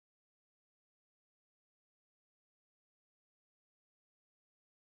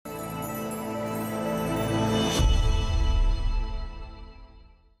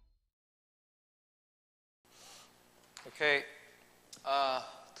Okay,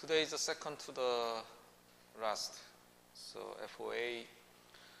 today is the second to the last. So FOA,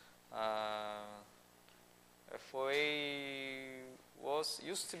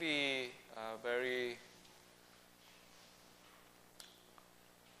 used to be very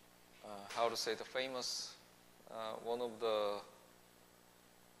how to say, the famous one of the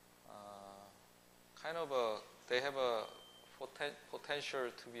kind of they have a potential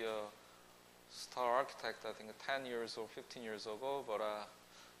to be a star architect, I think 10 years or 15 years ago, but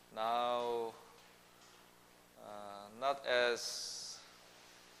now not as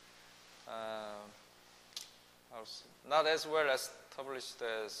well established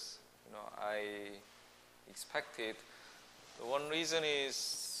as I expected. The one reason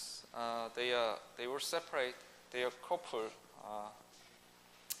is they were separate. They are couple.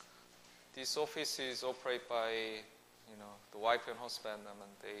 This office is operated by the wife and husband. I mean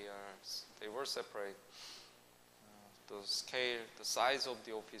they were separate. The scale, the size of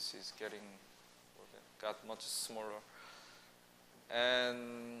the office is got much smaller.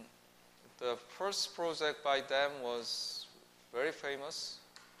 And the first project by them was very famous,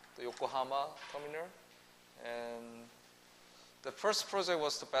 the Yokohama terminal. And the first project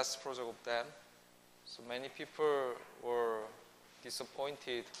was the best project of them. So many people were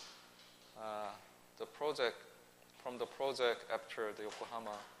disappointed from the project after the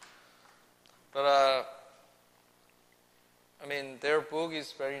Yokohama. But I mean, their book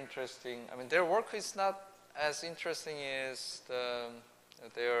is very interesting. I mean, their work is not as interesting as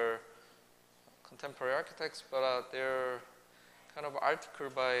their contemporary architects, but their kind of article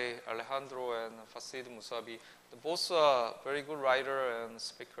by Alejandro and Fasid Musabi, both a very good writer and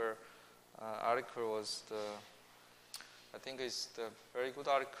speaker. Article was I think it's the very good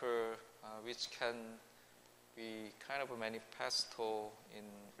article which can be kind of a manifesto in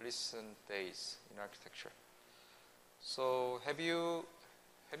recent days in architecture. So have you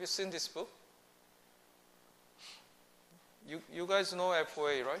seen this book? You guys know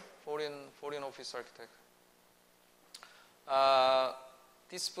FOA, right? Foreign Office Architect.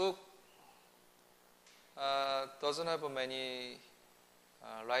 This book doesn't have many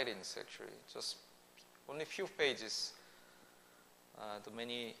writings actually, just only few pages. The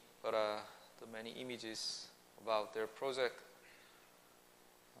many images about their project.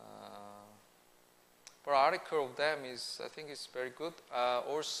 But article of them I think is very good.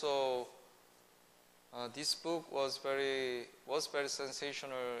 Also, this book was very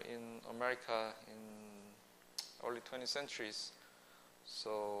sensational in America in early 20th centuries.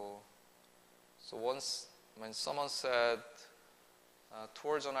 So once when someone said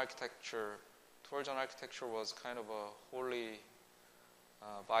towards an architecture was kind of a holy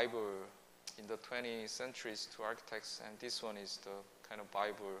Bible in the 20th centuries to architects, and this one is the kind of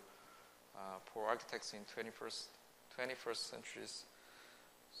Bible for architects in 21st centuries.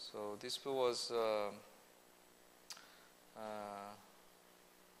 So this book was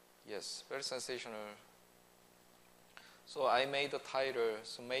yes, very sensational. So I made the title,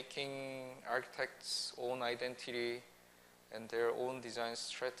 so making architects' own identity and their own design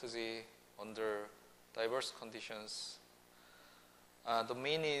strategy under diverse conditions. The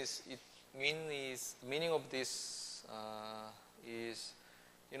meaning of this is,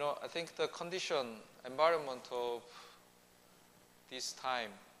 I think the environment of this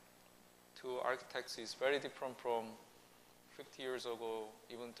time to architects is very different from 50 years ago,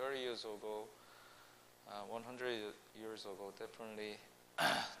 even 30 years ago, 100 years ago, definitely.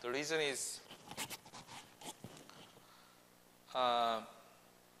 The reason is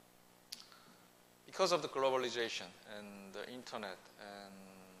because of the globalization and the internet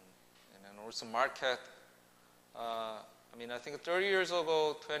and also market. I mean, I think 30 years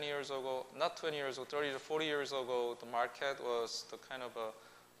ago, 20 years ago, not 20 years ago, 30 to 40 years ago, the market was the kind of a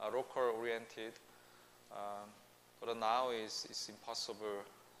local oriented. But now it's impossible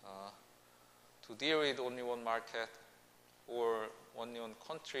to deal with only one market or only one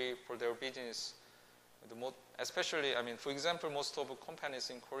country for their business. Especially, I mean, for example, most of the companies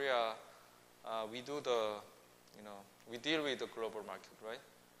in Korea, we deal with the global market, right?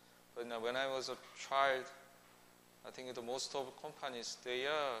 But now, when I was a child, I think most of the companies, they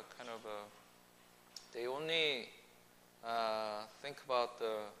only think about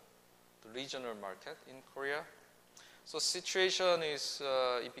the regional market in Korea. So situation is,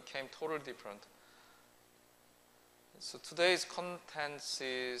 it became totally different. So today's contents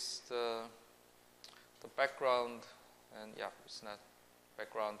is the background, and yeah, it's not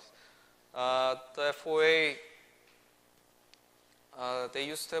background. The FOA, they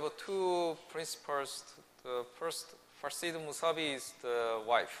used to have two principals. The first, Farsid Musabi, is the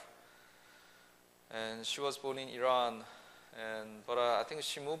wife. and she was born in Iran, but I think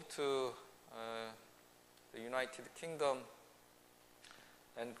she moved to the United Kingdom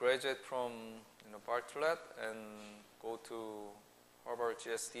and graduate from Bartlett and go to Harvard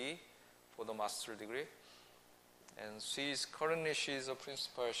GSD for the master degree. And she's a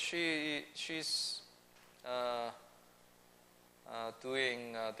principal. She's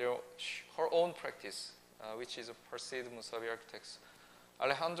doing her own practice, which is Perseid Musavi Architects.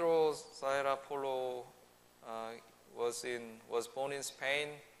 Alejandro Zaira Polo was born in Spain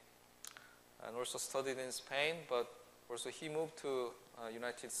and also studied in Spain, but also he moved to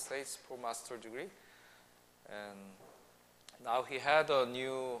United States for master degree. And now he had a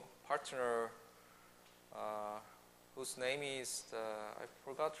new partner whose name is, I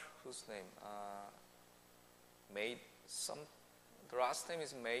forgot whose name, the last name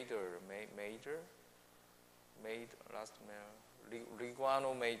is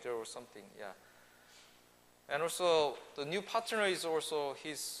Riguano Mader or something, yeah. And also the new partner is also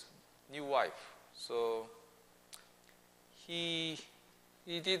his new wife. So he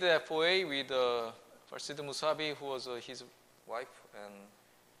did the FOA with Perseid Musavi, who was his wife, and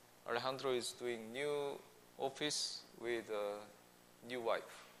Alejandro is doing new office with a new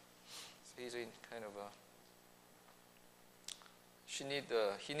wife. So he's in kind of he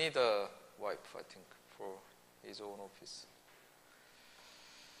need a wife, I think, for his own office.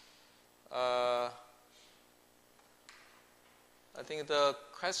 I think the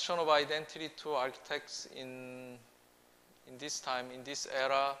question of identity to architects in this time, in this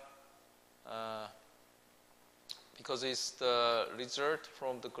era, because it's the result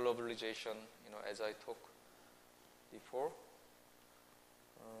from the globalization, as I talked before.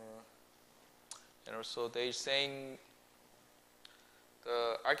 And also they're saying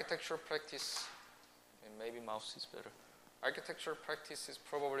the architectural practice, and maybe mouse is better. Architectural practice is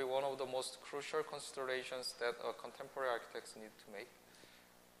probably one of the most crucial considerations that contemporary architects need to make.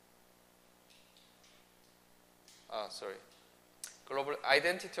 Global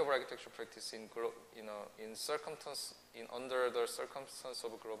identity of architectural practice under the circumstance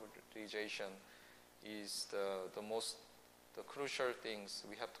of globalization is the crucial things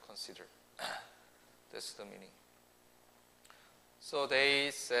we have to consider. That's the meaning. So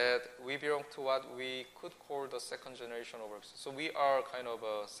they said we belong to what we could call the second generation of architects. So we are kind of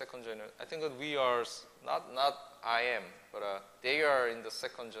a second generation. I think that we are not I am, but they are in the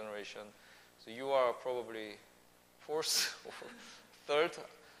second generation. So you are probably fourth or third.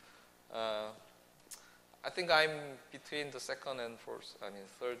 I think I'm between the second and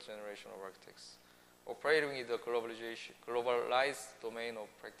third generation of architects, operating in the globalized domain of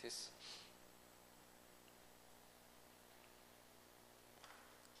practice.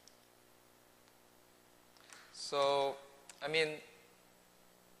 So, I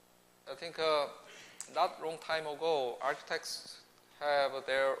think not long time ago, architects have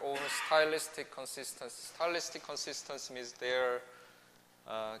their own stylistic consistency. Stylistic consistency means their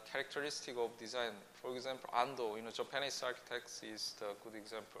characteristic of design. For example, Ando, Japanese architects is the good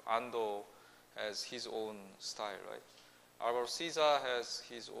example. Ando has his own style, right? Alvaro Siza has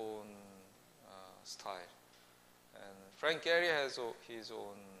his own style. And Frank Gehry has his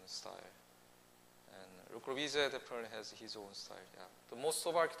own style. Le Corbusier definitely has his own style. Yeah. The most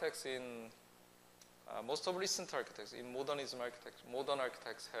of recent architects in modern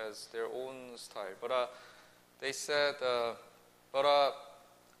architects has their own style. But they said,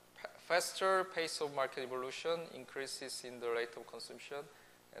 faster pace of market evolution increases in the rate of consumption,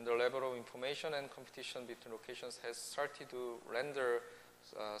 and the level of information and competition between locations has started to render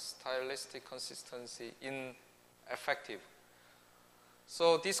stylistic consistency ineffective.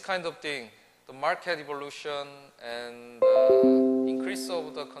 So this kind of thing. The market evolution and increase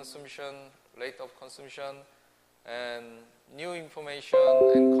of the consumption, rate of consumption, and new information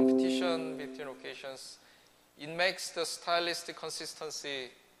and competition between locations, it makes the stylistic consistency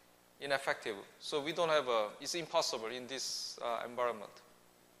ineffective. So we don't have it's impossible in this environment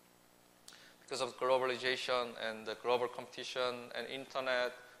because of globalization and the global competition and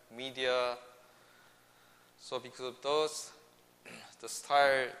internet, media. So because of those, the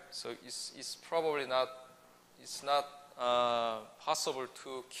style, so it's probably not possible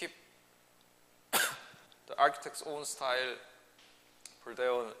to keep the architect's own style for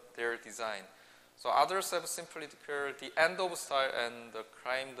their design. So others have simply declared the end of style and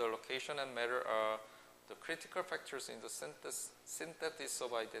claim the location and matter are the critical factors in the synthesis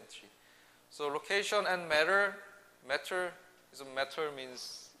of identity. So location and matter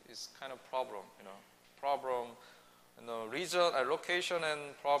means is kind of problem, problem. Region, location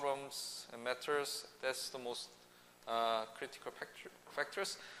and problems and matters, that's the most critical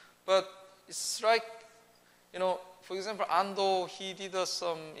factors. But it's like, you know, for example, Ando, he did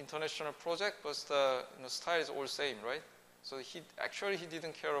some international project, but the style is all same, right? So he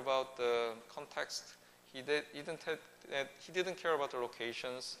didn't care about the context. He didn't care about the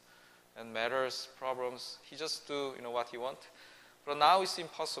locations and matters, problems. He just do what he want. But now it's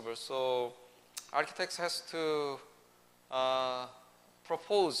impossible. So architects has to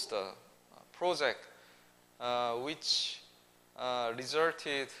propose the project which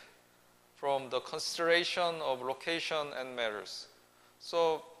resulted from the consideration of location and matters.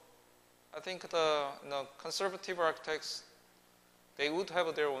 So I think the conservative architects, they would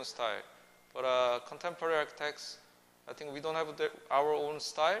have their own style. But contemporary architects, I think we don't have our own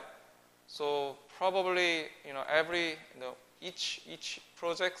style. So probably each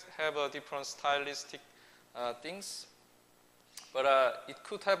project have a different stylistic things. But it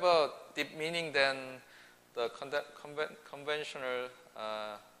could have a deep meaning than the conventional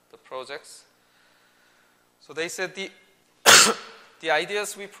the projects. So they said the the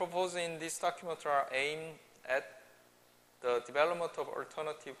ideas we propose in this document are aimed at the development of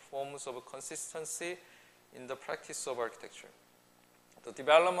alternative forms of consistency in the practice of architecture. The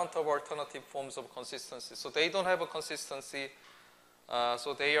development of alternative forms of consistency. So they don't have a consistency.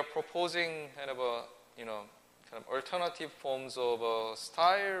 So they are proposing kind of a alternative forms of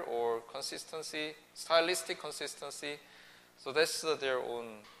style or consistency, stylistic consistency. So that's their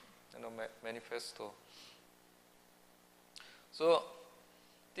own manifesto. So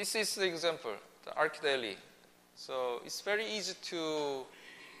this is the example, the ArchDaily. So it's very easy to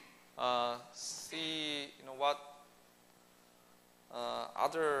see what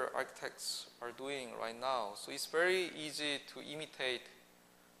other architects are doing right now. So it's very easy to imitate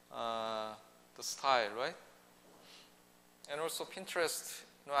the style, right? And also Pinterest.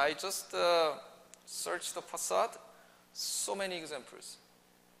 I just searched the facade, so many examples.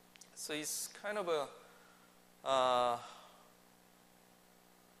 So it's kind of a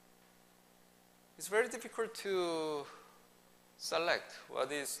it's very difficult to select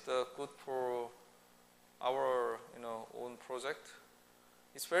what is the good for our own project.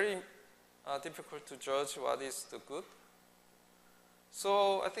 It's very difficult to judge what is the good.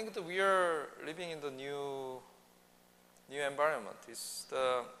 So I think that we are living in the new environment.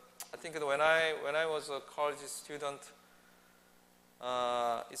 I think that when I was a college student,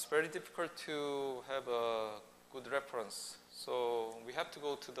 it's very difficult to have a good reference. So we have to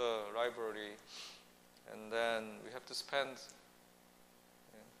go to the library, and then we have to spend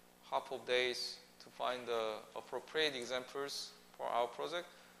half of days to find the appropriate examples for our project.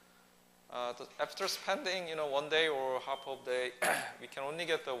 After spending 1 day or half of day, we can only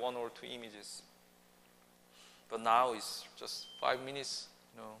get the 1 or 2 images. But now it's just 5 minutes.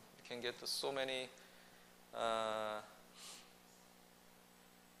 You can get so many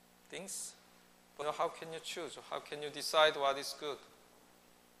things. But how can you choose? How can you decide what is good?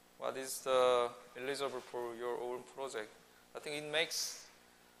 What is eligible for your own project? I think it makes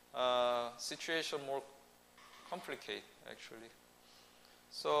situation more complicated, actually.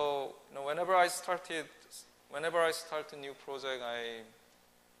 So whenever I start a new project,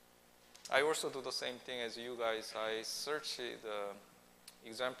 I also do the same thing as you guys. I search the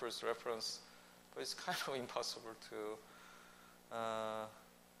examples, reference, but it's kind of impossible to.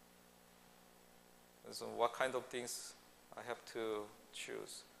 So what kind of things I have to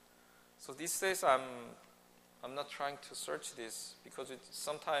choose. So these days I'm not trying to search this because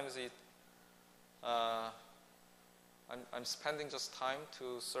sometimes I'm spending just time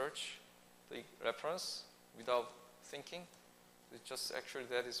to search the reference without thinking. It's just actually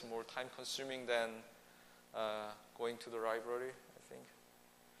that is more time consuming than going to the library, I think.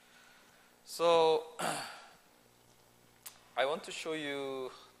 So I want to show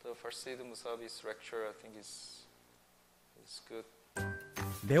you the Farshid Musavi's lecture. I think is good.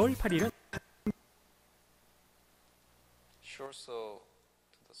 매월 8일은 Sure. So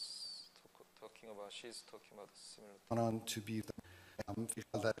talking about she's talking about similar. On to be that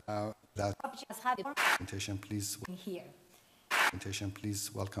presentation, please. Here. Presentation,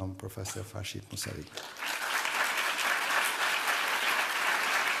 please welcome Professor Farshid Musavi.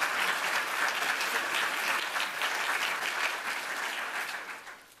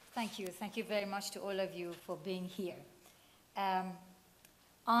 Thank you very much to all of you for being here.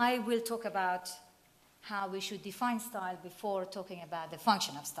 I will talk about how we should define style before talking about the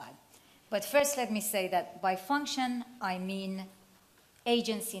function of style. But first let me say that by function I mean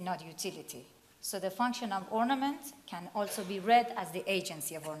agency, not utility. So the function of ornament can also be read as the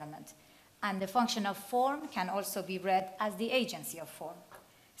agency of ornament. And the function of form can also be read as the agency of form.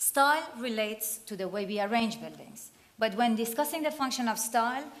 Style relates to the way we arrange buildings. But when discussing the function of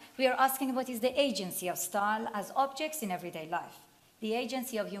style, we are asking what is the agency of style as objects in everyday life. The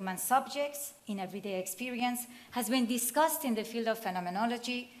agency of human subjects in everyday experience has been discussed in the field of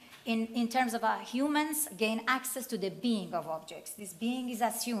phenomenology in terms of how humans gain access to the being of objects. This being is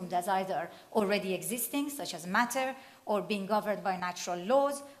assumed as either already existing, such as matter, or being governed by natural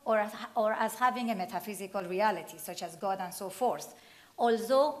laws, or as having a metaphysical reality, such as God and so forth.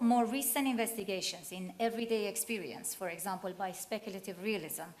 Although more recent investigations in everyday experience, for example by speculative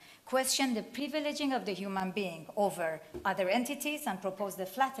realism, question the privileging of the human being over other entities and propose the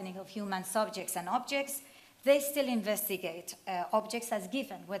flattening of human subjects and objects, they still investigate objects as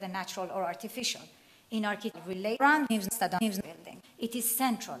given, whether natural or artificial. In architecture, building, it is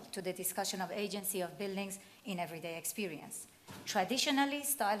central to the discussion of agency of buildings in everyday experience. Traditionally,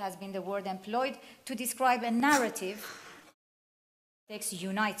 style has been the word employed to describe a narrative that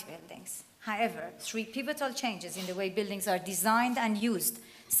unite buildings. However, three pivotal changes in the way buildings are designed and used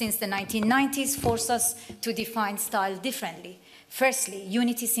since the 1990s force us to define style differently. Firstly,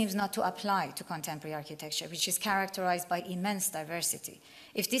 unity seems not to apply to contemporary architecture, which is characterized by immense diversity.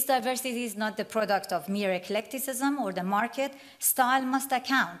 If this diversity is not the product of mere eclecticism or the market, style must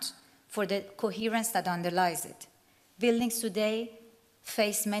account for the coherence that underlies it. Buildings today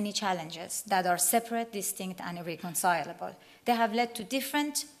face many challenges that are separate, distinct, and irreconcilable. They have led to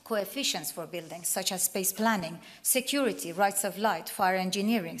different coefficients for buildings, such as space planning, security, rights of light, fire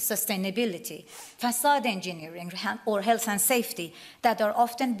engineering, sustainability, facade engineering, or health and safety, that are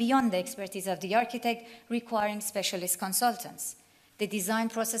often beyond the expertise of the architect, requiring specialist consultants. The design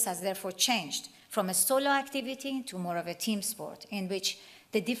process has therefore changed from a solo activity to more of a team sport, in which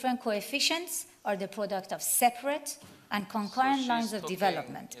the different coefficients are the product of separate and concurrent lines of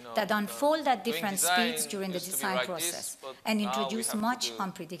development that unfold at different speeds during the design process and introduce much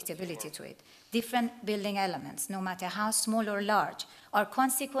unpredictability to it. Different building elements, no matter how small or large, are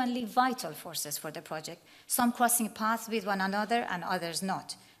consequently vital forces for the project, some crossing paths with one another and others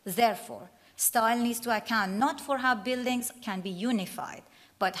not. Therefore, style needs to account not for how buildings can be unified,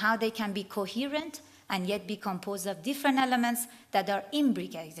 but how they can be coherent and yet be composed of different elements that are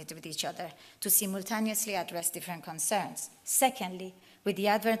imbricated with each other to simultaneously address different concerns. Secondly, with the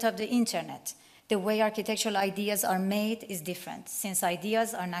advent of the internet, the way architectural ideas are made is different, since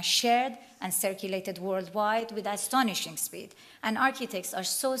ideas are now shared and circulated worldwide with astonishing speed, and architects are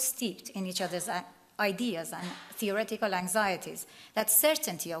so steeped in each other's ideas and theoretical anxieties that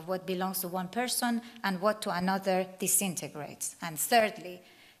certainty of what belongs to one person and what to another disintegrates. And thirdly,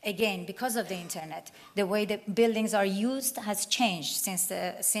 again, because of the internet, the way that buildings are used has changed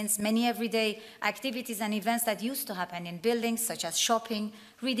since many everyday activities and events that used to happen in buildings, such as shopping,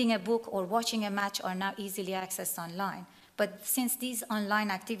 reading a book, or watching a match, are now easily accessed online. But since these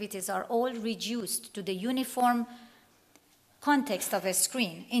online activities are all reduced to the uniform context of a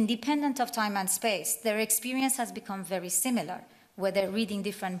screen, independent of time and space, their experience has become very similar, whether reading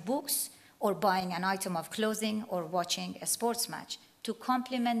different books or buying an item of clothing or watching a sports match. To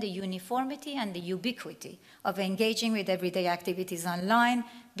complement the uniformity and the ubiquity of engaging with everyday activities online,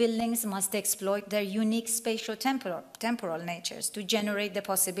 buildings must exploit their unique spatio-temporal natures to generate the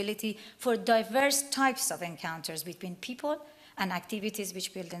possibility for diverse types of encounters between people and activities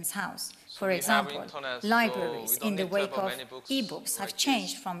which buildings house. For example, libraries, in the wake of e-books, have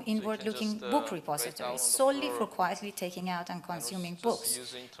changed from inward-looking book repositories solely for quietly taking out and consuming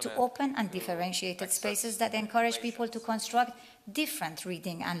books to open and differentiated spaces that encourage people to construct different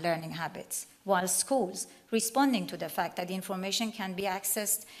reading and learning habits, while schools, responding to the fact that information can be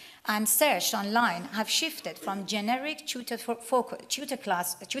accessed and searched online, have shifted from generic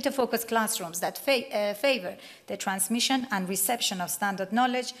tutor-focused classrooms that favor the transmission and reception of standard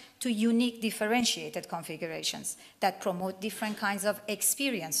knowledge to unique differentiated configurations that promote different kinds of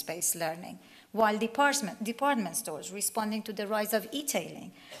experience-based learning, while department stores, responding to the rise of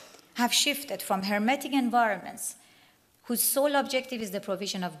e-tailing, have shifted from hermetic environments whose sole objective is the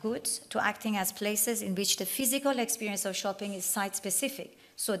provision of goods to acting as places in which the physical experience of shopping is site-specific,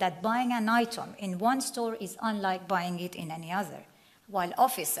 so that buying an item in one store is unlike buying it in any other. While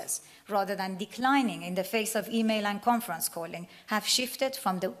offices, rather than declining in the face of email and conference calling, have shifted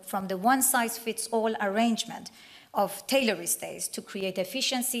from the one-size-fits-all arrangement of tailor stays to create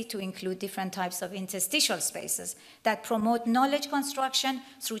efficiency to include different types of interstitial spaces that promote knowledge construction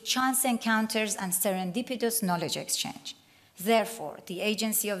through chance encounters and serendipitous knowledge exchange. Therefore, the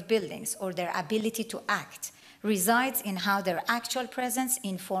agency of buildings, or their ability to act, resides in how their actual presence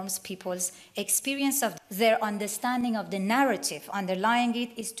informs people's experience of their understanding of the narrative underlying it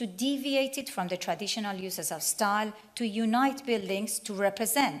is to deviate it from the traditional uses of style, to unite buildings, to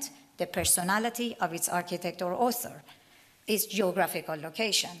represent the personality of its architect or author, its geographical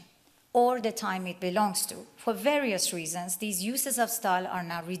location, or the time it belongs to. For various reasons, these uses of style are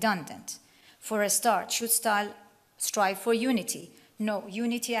now redundant. For a start, should style strive for unity? No,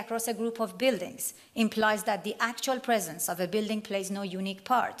 unity across a group of buildings implies that the actual presence of a building plays no unique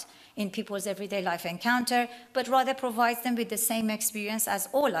part in people's everyday life encounter, but rather provides them with the same experience as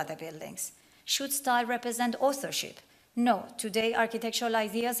all other buildings. Should style represent authorship? No, today architectural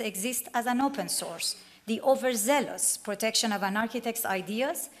ideas exist as an open source. The overzealous protection of an architect's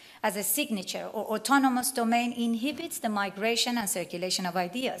ideas as a signature or autonomous domain inhibits the migration and circulation of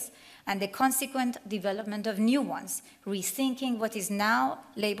ideas and the consequent development of new ones, rethinking what is now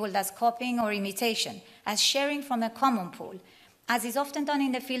labeled as copying or imitation, as sharing from a common pool, as is often done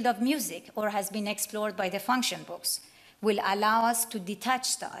in the field of music or has been explored by the function books, will allow us to detach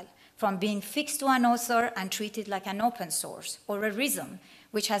style from being fixed to an author and treat it like an open source or a rhythm,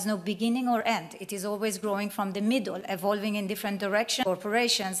 which has no beginning or end. It is always growing from the middle, evolving in different directions,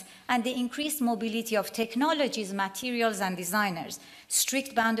 corporations, and the increased mobility of technologies, materials, and designers.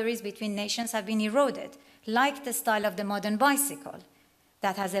 Strict boundaries between nations have been eroded, like the style of the modern bicycle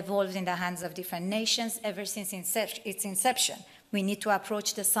that has evolved in the hands of different nations ever since its inception. We need to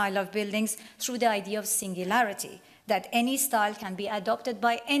approach the style of buildings through the idea of singularity, that any style can be adopted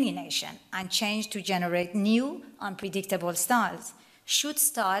by any nation and changed to generate new, unpredictable styles. Should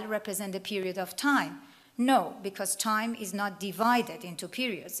style represent a period of time? No, because time is not divided into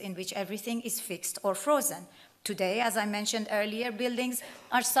periods in which everything is fixed or frozen. Today, as I mentioned earlier, buildings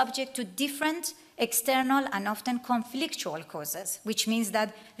are subject to different external and often conflictual causes, which means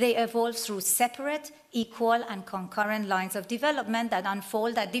that they evolve through separate, equal, and concurrent lines of development that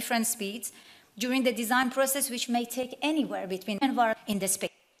unfold at different speeds during the design process, which may take anywhere between in the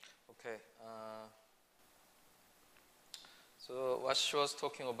space. Okay. So what she was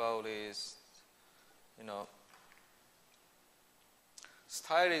talking about is,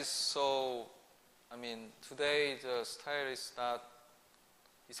 style is so, today the style is not,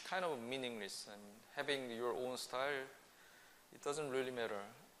 it's kind of meaningless. Having your own style, it doesn't really matter.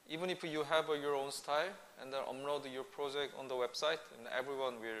 Even if you have your own style and then upload your project on the website, and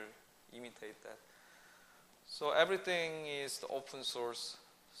everyone will imitate that. So everything is the open source.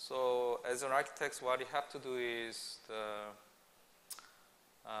 So as an architect, what you have to do is the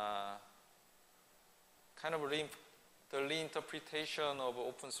reinterpretation of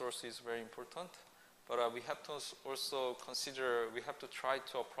open source is very important. But we have to also consider, we have to try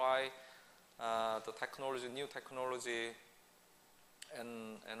to apply the technology, new technology,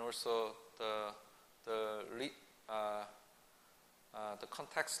 and also the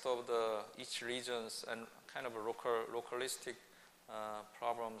context of each regions and kind of localistic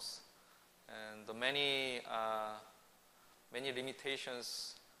problems and the many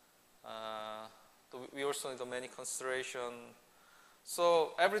limitations. We also need the many consideration.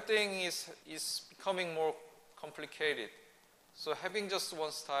 So everything is becoming more complicated. So having just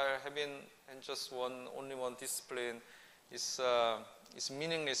one style, just only one discipline is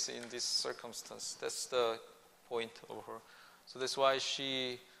meaningless in this circumstance. That's the point of her. So that's why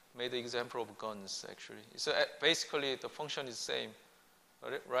she made the example of guns, actually. So basically, the function is the same,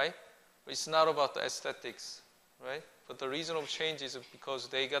 right? But it's not about the aesthetics, right? But the reason of change is because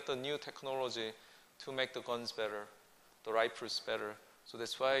they got the new technology to make the guns better, the rifles better. So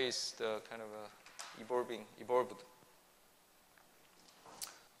that's why it's the kind of evolved.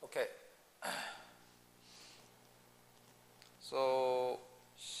 Okay. So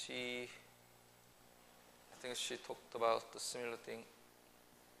I think she talked about the similar thing.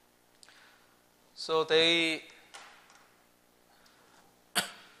 So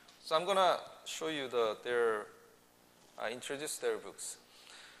so I'm gonna show you introduce their books.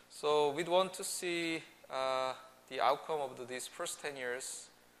 So we'd want to see the outcome of these first 10 years,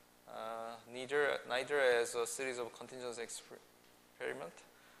 neither as a series of contingency experiment,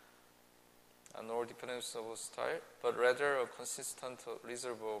 nor dependence of style, but rather a consistent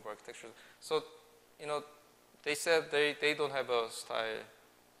reservoir of architecture. So, they said they don't have a style,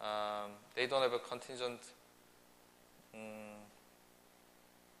 they don't have a contingent,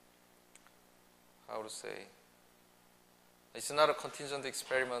 how to say, it's not a contingent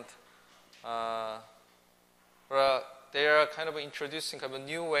experiment, but they are kind of introducing kind of a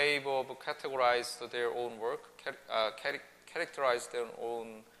new wave of categorize their own work, characterize their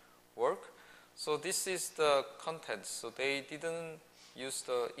own work. So this is the contents. So they didn't use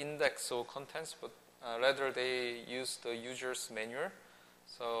the index of contents, but rather they used the user's manual.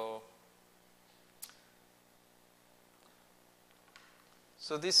 So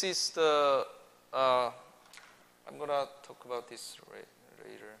this is the, I'm going to talk about this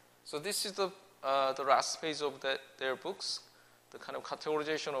later. So this is the last page of their books, the kind of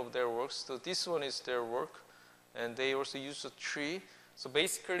categorization of their works. So this one is their work, and they also use a tree. So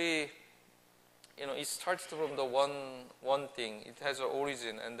basically, it starts from the one thing. It has an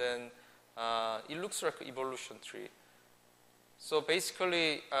origin, and then it looks like an evolution tree. So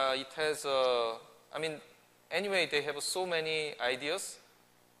basically, it has anyway, they have so many ideas,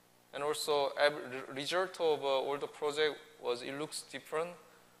 and also result of all the project was it looks different,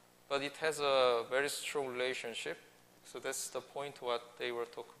 but it has a very strong relationship. So that's the point what they were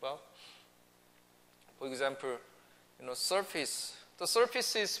talking about. For example, surface. The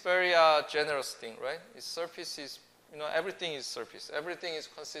surface is very generous thing, right? Its surface is, everything is surface. Everything is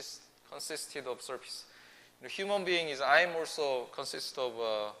consisted of surface. Human being is, I'm also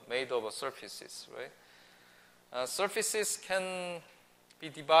made of surfaces, right? Surfaces can be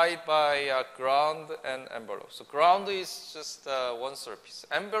divided by ground and envelope. So ground is just one surface.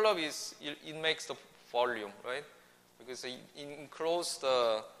 Envelope is, it makes the volume, right? Because it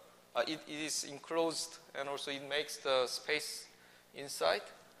is enclosed, and also it makes the space inside.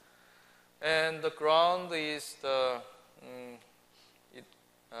 And the ground is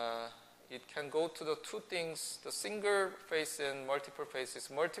it can go to the two things, the single face and multiple faces.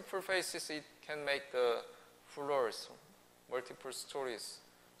 Multiple faces, it can make the floors, multiple stories.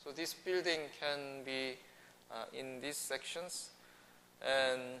 So this building can be in these sections.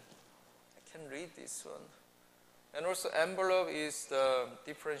 And I can read this one. And also envelope is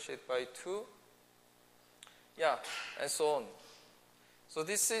differentiated by 2. Yeah, and so on. So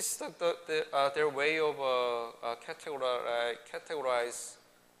this is their way of categorize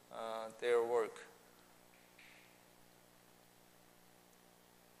their work.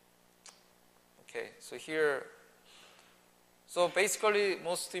 Okay, so here, so basically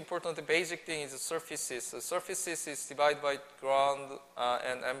most important, the basic thing is the surfaces. The surfaces is divided by ground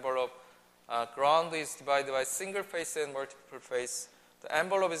and envelope. Ground is divided by single face and multiple face. The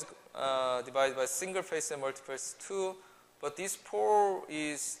envelope is divided by single face and multiple face too. But this 4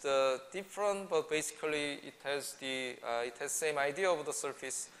 is the different, but basically it has same idea of the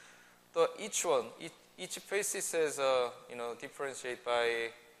surface. Each one, each face is differentiate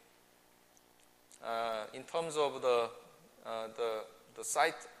by in terms of the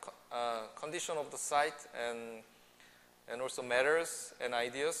site condition of the site and also matters and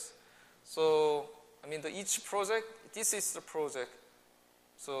ideas. So each project, this is the project.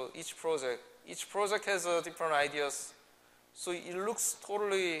 So each project has different ideas. So it looks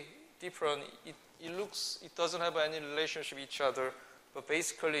totally different. It doesn't have any relationship with each other, but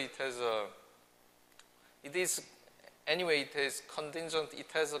basically it has it is contingent.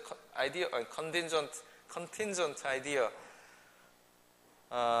 It has a contingent idea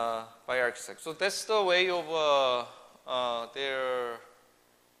by architects. So that's the way of their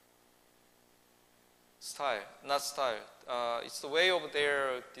style, not style. It's the way of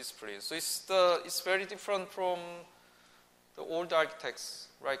their display. So it's very different from the old architects,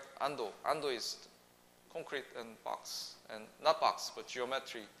 right? Ando is concrete and box, and not box, but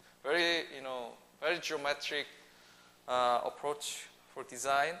geometry. Very geometric approach for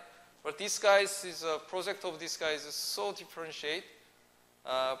design. But these guys project of these guys is so differentiate.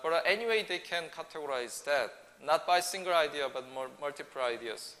 But anyway, they can categorize that, not by single idea, but multiple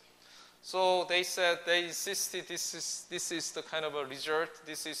ideas. So they insisted this is the kind of a result.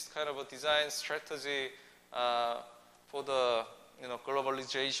 This is kind of a design strategy for the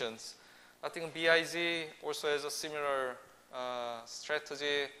globalizations. I think BIZ also has a similar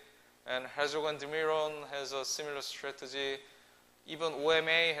strategy, and Herzog and de Meuron has a similar strategy. Even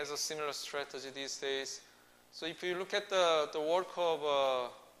OMA has a similar strategy these days. So if you look at the work of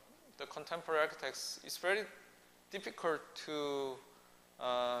the contemporary architects, it's very difficult to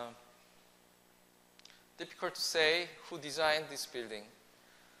say who designed this building.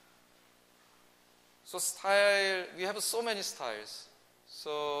 So style, we have so many styles.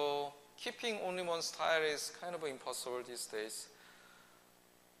 So keeping only one style is kind of impossible these days.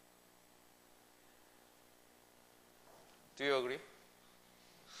 Do you agree?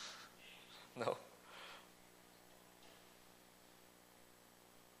 No.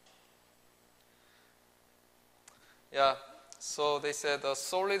 Yeah, so they said a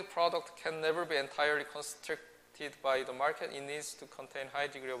solid product can never be entirely constructed by the market. It needs to contain high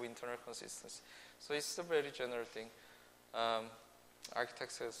degree of internal consistency. So it's a very general thing.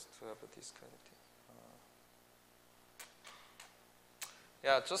 Architects has to have this kind of thing.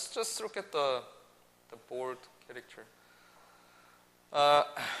 Yeah, just look at the board character.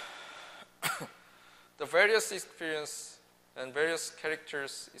 The various experience and various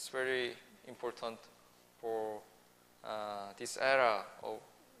characters is very important for this era of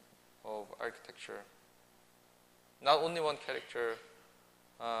of architecture. Not only one character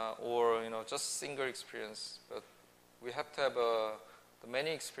or just single experience, but we have to have the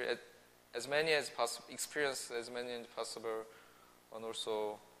many experience, as many as possible, experience as many as possible, and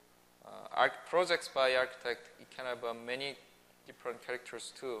also projects by architect. It can have many different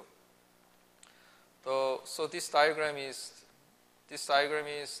characters too. So this diagram is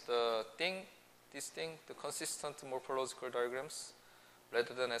the thing, the consistent morphological diagrams,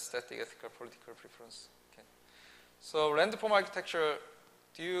 rather than aesthetic, ethical, political preference. Okay. So landform architecture.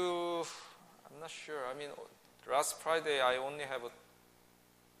 I'm not sure. I mean, last Friday I only have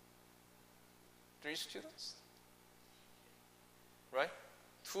 3 students, right?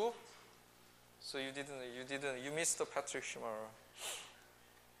 2. So you missed the Patrick Shimara.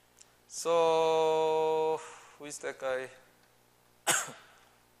 So who is that guy?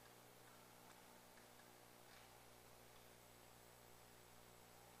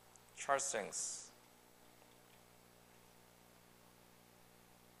 Charles Jenks.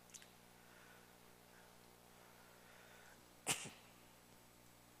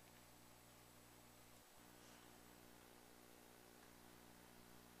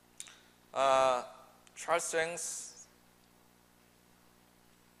 Charles Jenks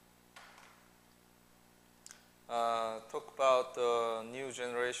talk about the new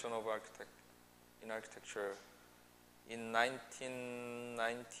generation of architecture in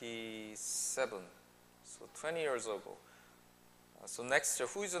 1997, so 20 years ago. So next year,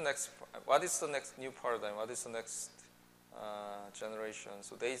 who is the next? What is the next new paradigm? What is the next generation?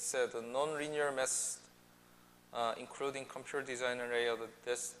 So they said the non-linear method, including computer design and layout,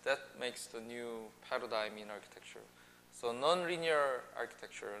 that makes the new paradigm in architecture. So non-linear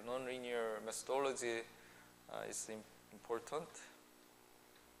architecture, non-linear methodology is important.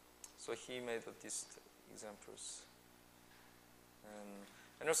 So he made these examples.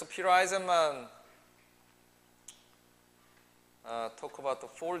 And also Peter Eisenman talk about the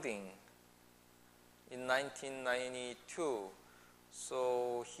folding in 1992.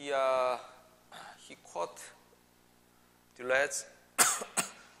 So he quote Deleuze,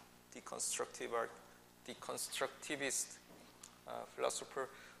 deconstructivist philosopher.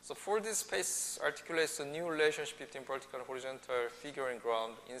 So folded space articulates a new relationship between vertical and horizontal figure and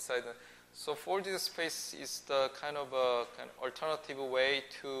ground inside. So folded space is the kind of alternative way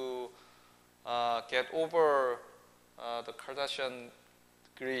to get over the Cartesian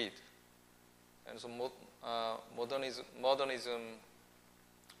grid. And so modernism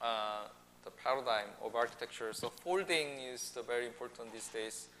the paradigm of architecture. So folding is very important these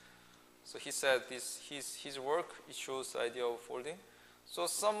days. So he said his work, it shows the idea of folding. So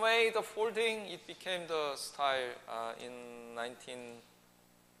some way the folding, it became the style in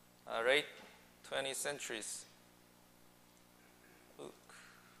late 20th centuries. Look.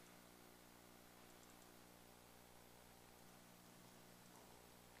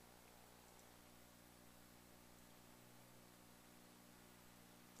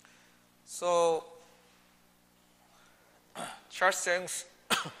 So Charles Jenks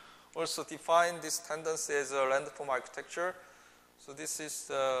also defined this tendency as a landform architecture. So this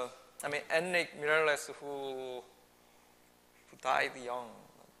is Enric Miralles, who died young,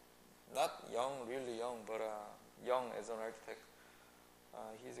 not young, really young, but young as an architect.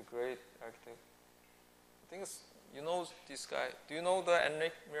 He's a great architect. I think you know this guy. Do you know the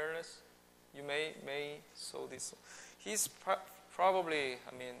Enric Miralles? You may saw this. He's probably,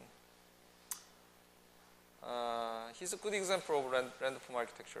 he's a good example of landform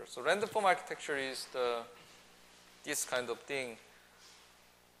architecture. So landform architecture is this kind of thing.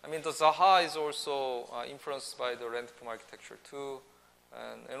 The Zaha is also influenced by the landform architecture too,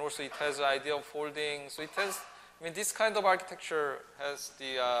 and also it has the idea of folding. So it has, this kind of architecture has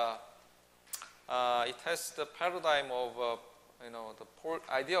the paradigm of the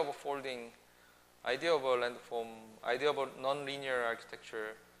idea of a folding, idea of a landform, idea of a non-linear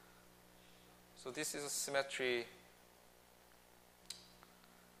architecture. So this is a symmetry,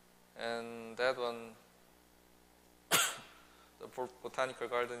 and that one, the botanical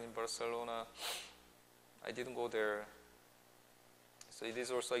garden in Barcelona, I didn't go there. So it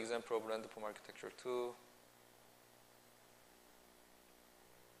is also an example of landform architecture too.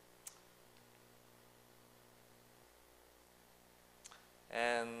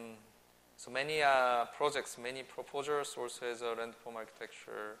 And so many projects, many proposals also has a landform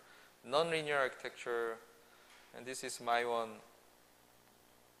architecture, non-linear architecture, and this is my one.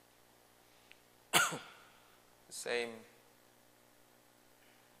 Same.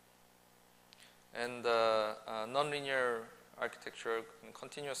 And non-linear architecture,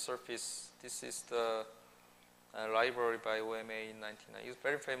 continuous surface. This is the library by OMA in 1990. It's a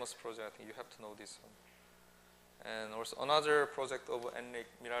very famous project. I think you have to know this one. And also another project of Enrique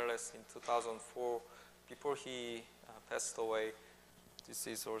Miralles in 2004, before he passed away. This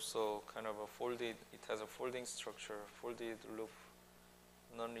is also kind of a folded, it has a folding structure, folded roof,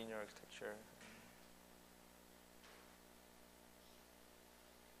 nonlinear architecture.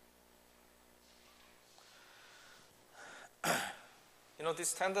 You know,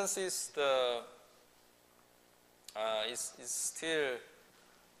 this tendency is still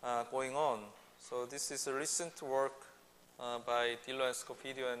going on. So this is a recent work by Dillo and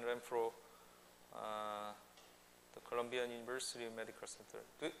Scofidio and Renfro, the Columbian University Medical Center.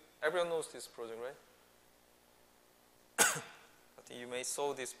 Everyone knows this project, right? I think you may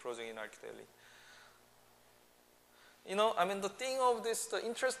saw this project in ArchDaily. You know, I mean, the thing of this, the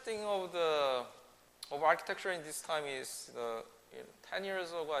interesting of architecture in this time is 10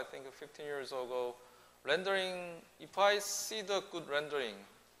 years ago, I think 15 years ago, rendering, if I see the good rendering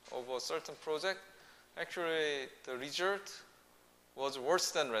of a certain project, actually the result was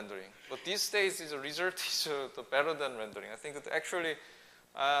worse than rendering. But these days, the result is better than rendering. I think that actually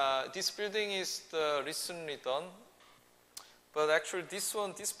this building is recently done, but actually this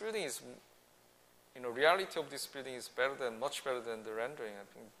building is, you know, reality of this building is much better than the rendering. I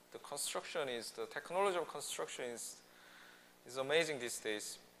think the construction the technology of construction is amazing these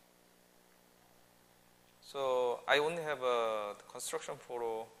days. So I only have the construction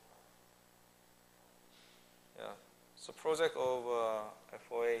photo. Yeah, it's a project of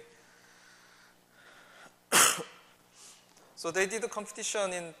FOA. So they did a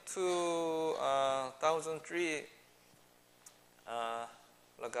competition in 2003.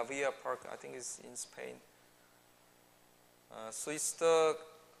 La Gavia Park, I think it's in Spain. So it's the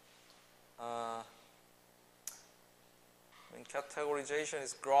categorization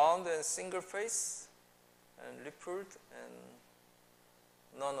is ground and single face, and rippled and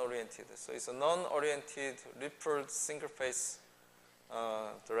non-oriented. So it's a non-oriented, rippled, single face,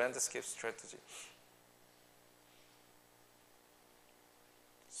 the landscape strategy.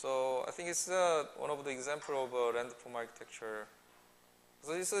 So I think it's one of the example of landform architecture.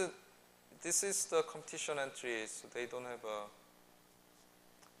 So this is the competition entry. So they don't have a.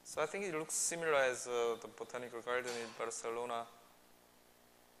 So I think it looks similar as the botanical garden in Barcelona.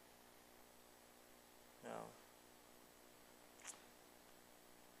 Yeah.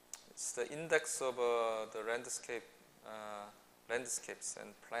 It's the index of the landscapes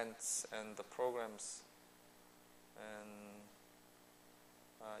and plants and the programs and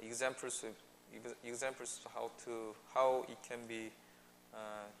examples of how it can be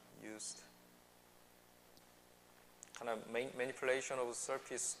used. Kind of manipulation of the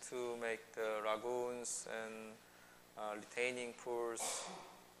surface to make the lagoons and retaining pools.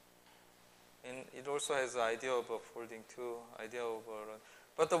 And it also has the idea of folding too.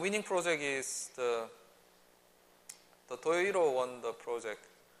 But the winning project is the Toyohiro won the project.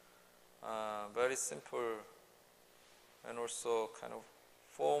 Very simple and also kind of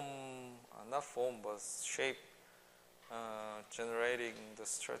form, not form, but shape generating the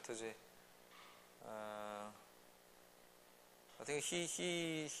strategy. I think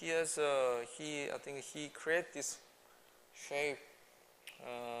he created this shape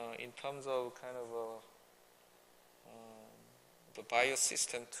in terms of kind of the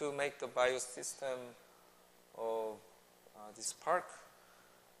biosystem to make the biosystem of this park.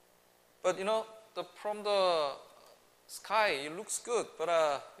 But you know, from the sky it looks good, but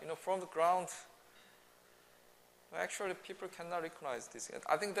you know, from the ground, actually people cannot recognize this.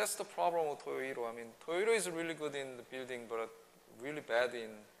 I think that's the problem with Toyohiro. I mean, Toyohiro is really good in the building, but really bad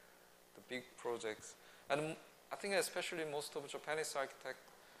in the big projects. And I think especially most of Japanese architects,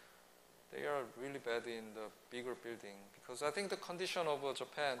 they are really bad in the bigger building, because I think the condition of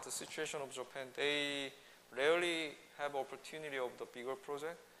Japan, the situation of Japan, they rarely have opportunity of the bigger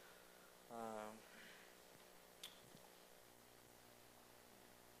project.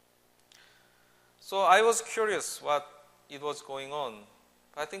 So I was curious what it was going on.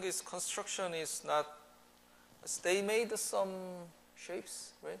 I think its construction is not. They made some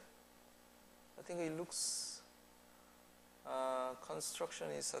shapes, right? I think it looks. Construction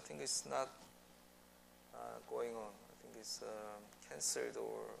is, I think, it's not going on. I think it's cancelled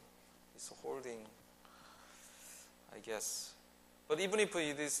or it's holding, I guess. But even if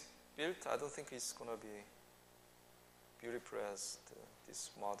it is built, I don't think it's going to be beautiful as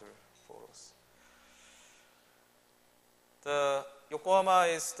this model photos. The Yokohama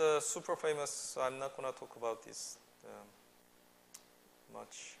is the super famous, so I'm not going to talk about this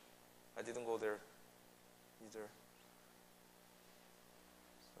much. I didn't go there either.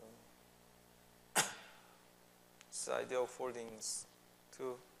 this idea of holdings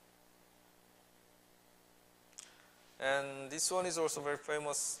too. And this one is also a very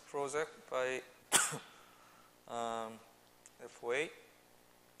famous project by FOA.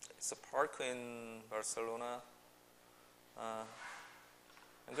 It's a park in Barcelona.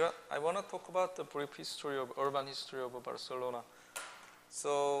 I want to talk about the brief history of urban history of Barcelona.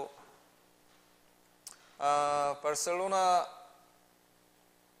 So Barcelona,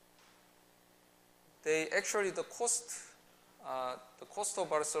 they actually the cost of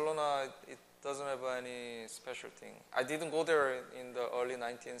Barcelona, it doesn't have any special thing. I didn't go there in the early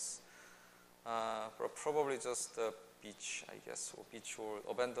 19th, but probably just the beach, I guess, or beach or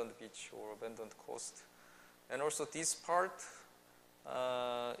abandoned coast. And also this part,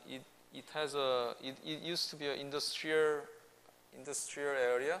 it used to be an industrial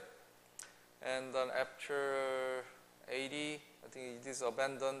area, and then after 80, I think it is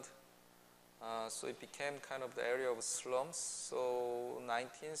abandoned. So it became kind of the area of slums. So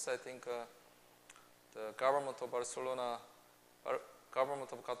 19th, I think the government of Barcelona,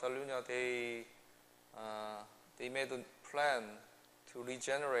 government of Catalonia, they made a plan to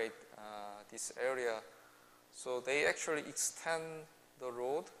regenerate this area. So they actually extend the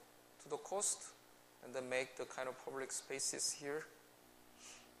road to the coast and then make the kind of public spaces here.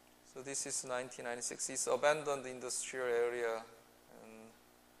 So this is 1996. It's abandoned industrial area,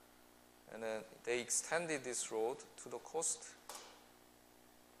 and then they extended this road to the coast.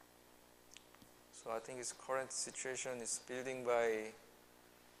 So I think its current situation is building by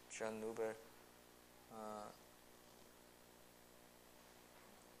Jean Nouvel.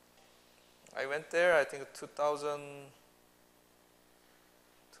 I went there, I think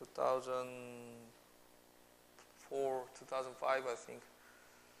 2004, 2005, I think.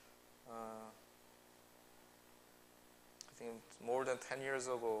 I think it's more than 10 years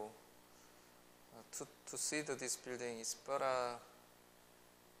ago. To see that this building is, but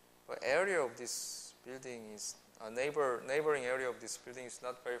area of this building is neighboring area of this building is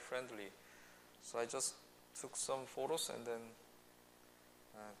not very friendly. So I just took some photos and then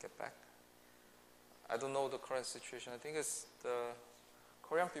get back. I don't know the current situation. I think it's the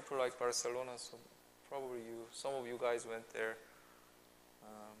Korean people like Barcelona, so probably some of you guys went there.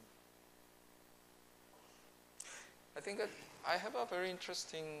 I think that I have a very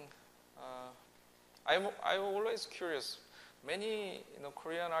interesting. I'm always curious. Many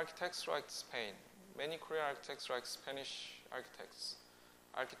Korean architects like Spain. Many Korean architects like Spanish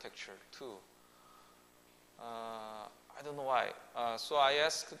architecture too. I don't know why. So I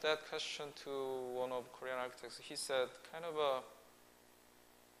asked that question to one of Korean architects. He said kind of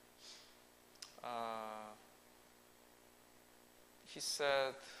he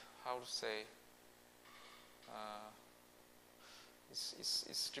said, how to say,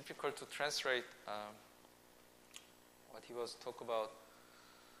 it's difficult to translate what he was talking about.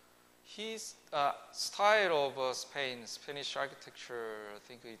 His style of Spanish architecture, I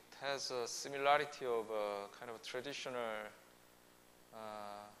think it has a similarity of a kind of traditional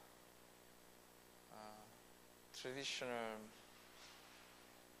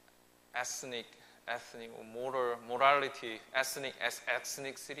ethnic or morality,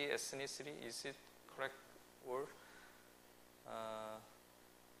 ethnicity, is it correct word?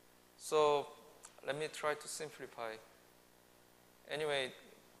 So let me try to simplify. Anyway,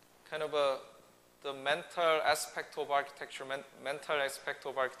 kind of the mental aspect of architecture,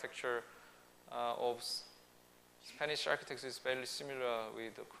 of Spanish architecture is very similar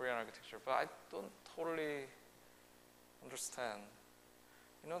with the Korean architecture, but I don't totally understand.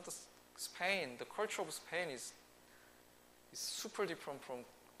 The culture of Spain is super different from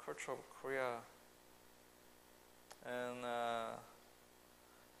culture of Korea, and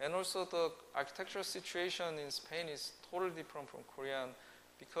also the architectural situation in Spain is totally different from Korean,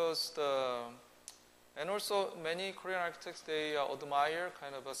 because and also many Korean architects, they admire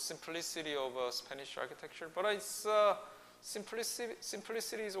kind of a simplicity of Spanish architecture, but it's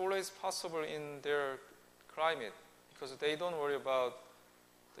simplicity is always possible in their climate, because they don't worry about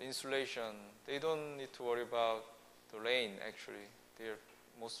the insulation. They don't need to worry about the rain, actually. They're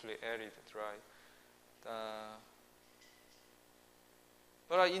mostly arid, dry.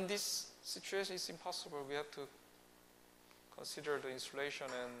 But in this situation, it's impossible. We have to consider the insulation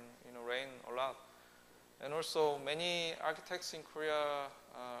and rain a lot. And also, many architects in Korea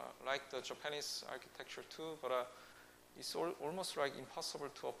like the Japanese architecture too, but it's almost like impossible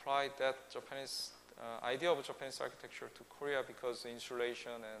to apply that Japanese idea of Japanese architecture to Korea, because the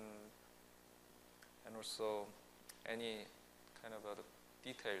insulation and also any kind of other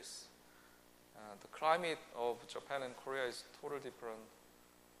details. The climate of Japan and Korea is totally different.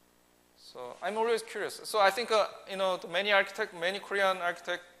 So I'm always curious. So I think you know, many Korean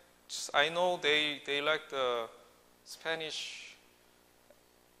architects I know, they like the Spanish,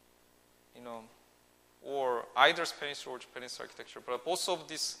 you know, or either Spanish or Japanese architecture. But both of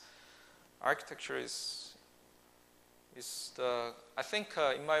this architecture is the, I think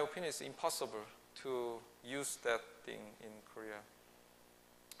in my opinion, it's impossible to use that thing in Korea.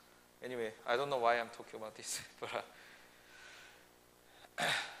 Anyway, I don't know why I'm talking about this, but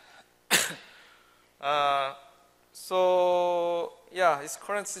so yeah, its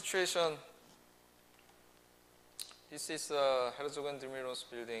current situation. This is Herzog and Demiron's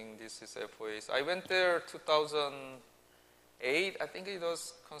building. This is FOA's. I went there 2008. I think it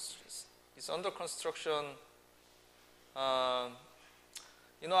was. It's under construction.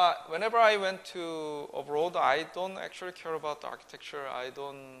 You know, whenever I went to abroad, I don't actually care about the architecture. I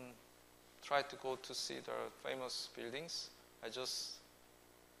don't try to go to see the famous buildings. I just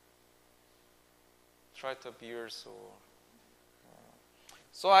try the beers or.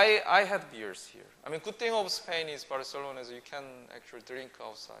 So I had beers here. I mean, good thing of Spain is Barcelona is you can actually drink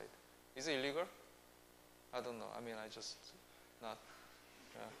outside. Is it illegal? I don't know. I mean, I just not.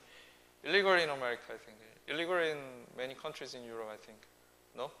 Yeah. Illegal in America, I think. Illegal in many countries in Europe, I think.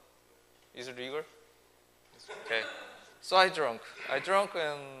 No? Is it legal? Okay. So I drank,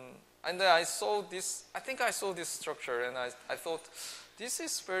 and then I saw this. I think I saw this structure, and I thought, this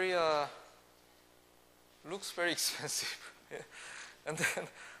is very looks very expensive. And then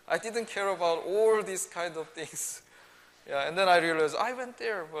I didn't care about all these kind of things. Yeah, and then I realized I went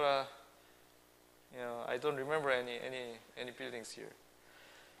there, but you know, I don't remember any buildings here.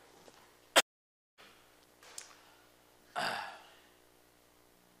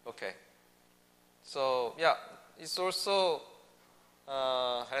 Okay. So yeah, it's also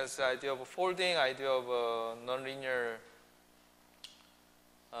has the idea of folding, idea of nonlinear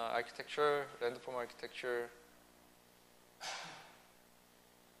architecture, landform architecture.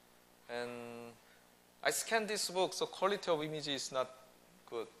 And I scanned this book, so quality of image is not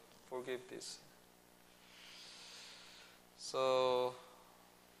good. Forgive this. So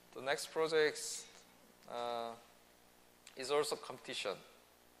the next project is also competition.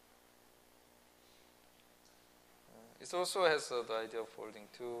 It also has the idea of folding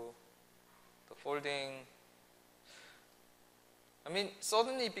too. The folding, I mean,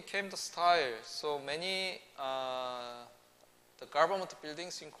 suddenly it became the style. So many the government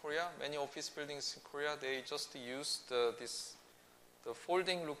buildings in Korea, many office buildings in Korea, they just use the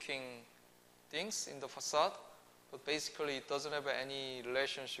folding looking things in the facade, but basically it doesn't have any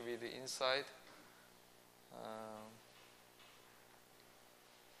relationship with the inside.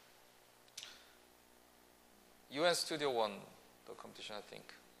 UN Studio won the competition, I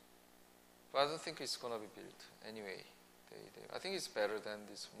think. But I don't think it's going to be built anyway. I think it's better than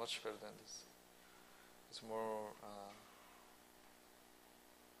this, much better than this. It's more,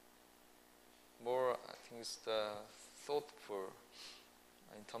 I think it's the thoughtful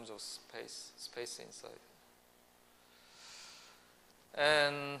in terms of space inside.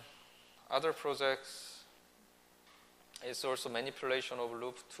 And other projects is also manipulation of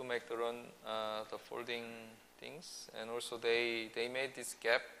loop to make the folding things, and also they made this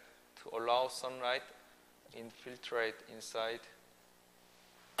gap to allow sunlight infiltrate inside.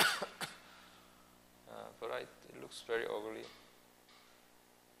 But it looks very ugly.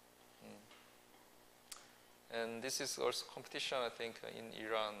 And this is also competition, I think, in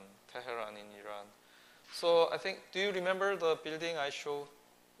Iran, Tehran in Iran. So I think, do you remember the building I showed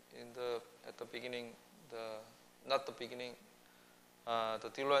at the beginning? Not the beginning,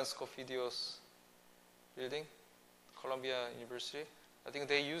 the Dillon and Scofidios building, Columbia University. I think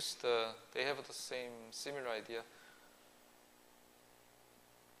they have the similar idea.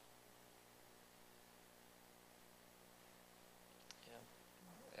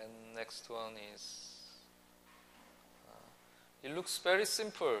 Yeah. And next one is, it looks very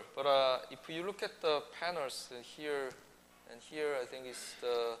simple, but if you look at the panels here and here, I think it's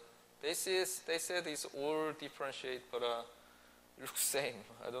they said it's all differentiate, but it looks same.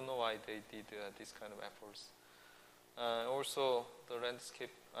 I don't know why they did this kind of efforts. Also, the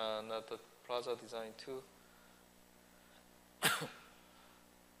landscape, not the plaza design too.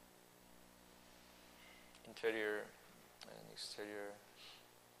 Interior and exterior.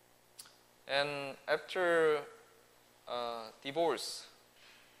 And after divorce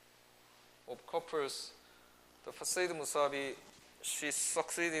of couples, the Fasaid Musabi, she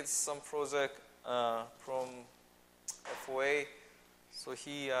succeeded some project from FOA. So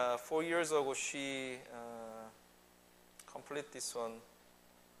 4 years ago, she complete this one,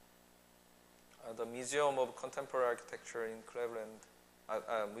 the Museum of Contemporary Architecture in Cleveland.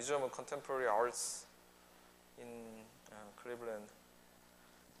 Museum of Contemporary Arts in Cleveland.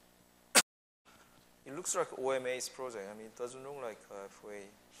 It looks like OMA's project. I mean, it doesn't look like FOA.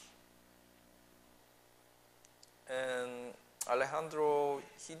 And Alejandro,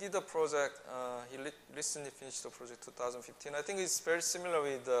 he did a project. He recently finished the project 2015. I think it's very similar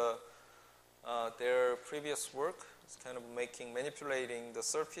with their previous work. It's kind of manipulating the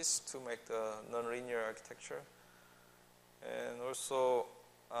surface to make the non-linear architecture. And also,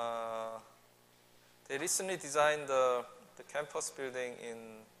 they recently designed the campus building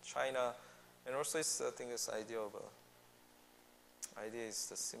in China. And also, I think this idea is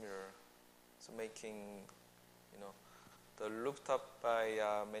the similar. So making, the rooftop by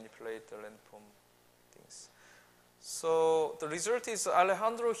manipulate the landform things. So the result is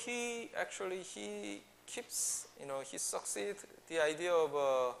Alejandro. He keeps, he succeeds the idea of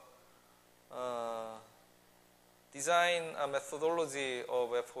design methodology of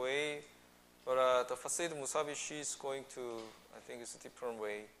FOA, but the Fasid Musabishi is going to, I think it's a different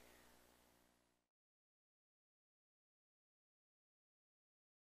way.